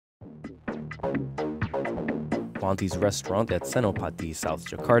Monty's restaurant at Senopati, South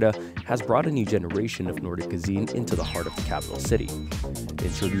Jakarta, has brought a new generation of Nordic cuisine into the heart of the capital city.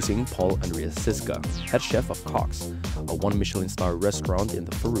 Introducing Poul Andrias Ziska, head chef of KOKS, a one Michelin-star restaurant in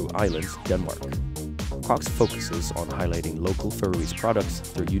the Faroe Islands, Denmark. KOKS focuses on highlighting local Faroese products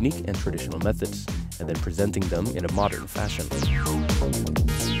through unique and traditional methods, and then presenting them in a modern fashion.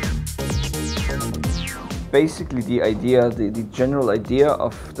 Basically, the general idea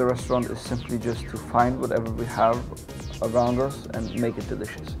of the restaurant is simply just to find whatever we have around us and make it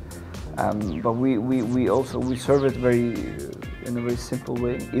delicious. But we serve it in a very simple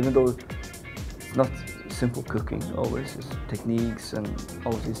way, even though it's not simple cooking always. It's techniques and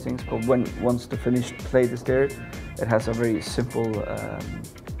all of these things. But once the finished plate is there, it has a very simple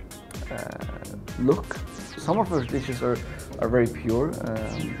look. Some of our dishes are very pure,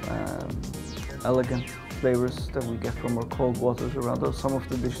 elegant flavors that we get from our cold waters around us. Some of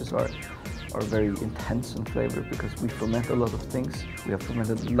the dishes are very intense in flavor because we ferment a lot of things. We have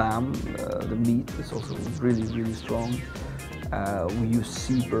fermented lamb. The meat is also really strong. We use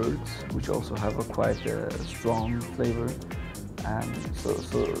seabirds, which also have a quite strong flavor.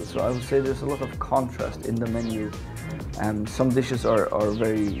 So I would say there's a lot of contrast in the menu. Some dishes are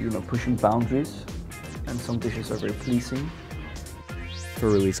very pushing boundaries, and some dishes are very pleasing.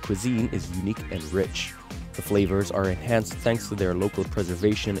 Faroese cuisine is unique and rich. The flavors are enhanced thanks to their local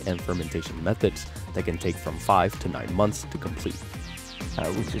preservation and fermentation methods that can take from 5 to 9 months to complete.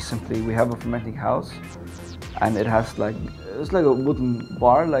 Which is simply, we have a fermenting house, and it's like a wooden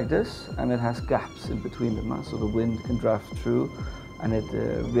bar like this, and it has gaps in between them, so the wind can draft through, and it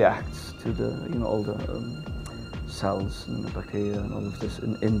reacts to all the cells and the bacteria and all of this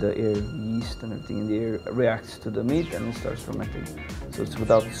in the air, yeast and everything in the air reacts to the meat and it starts fermenting. So it's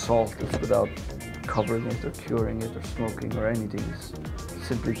without salt, it's without covering it or curing it or smoking or anything. It's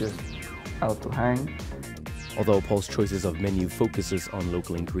simply just out to hang. Although Poul's choices of menu focuses on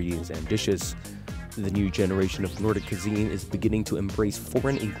local ingredients and dishes, the new generation of Nordic cuisine is beginning to embrace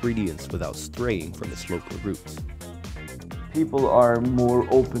foreign ingredients without straying from its local roots. People are more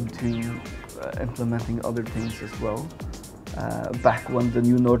open to implementing other things as well. Back when the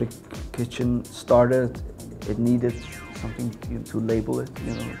new Nordic kitchen started, it needed something to label it,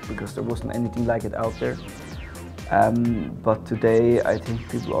 because there wasn't anything like it out there. But today, I think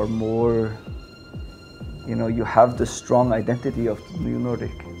people are more, you have the strong identity of the new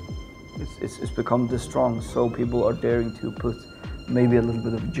Nordic. It's become this strong, so people are daring to put maybe a little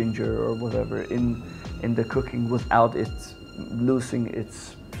bit of ginger or whatever in the cooking without it losing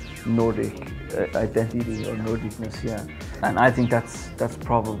its Nordic identity or Nordicness, yeah. And I think that's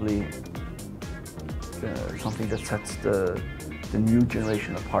probably something that sets the new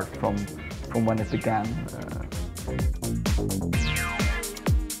generation apart from when it began.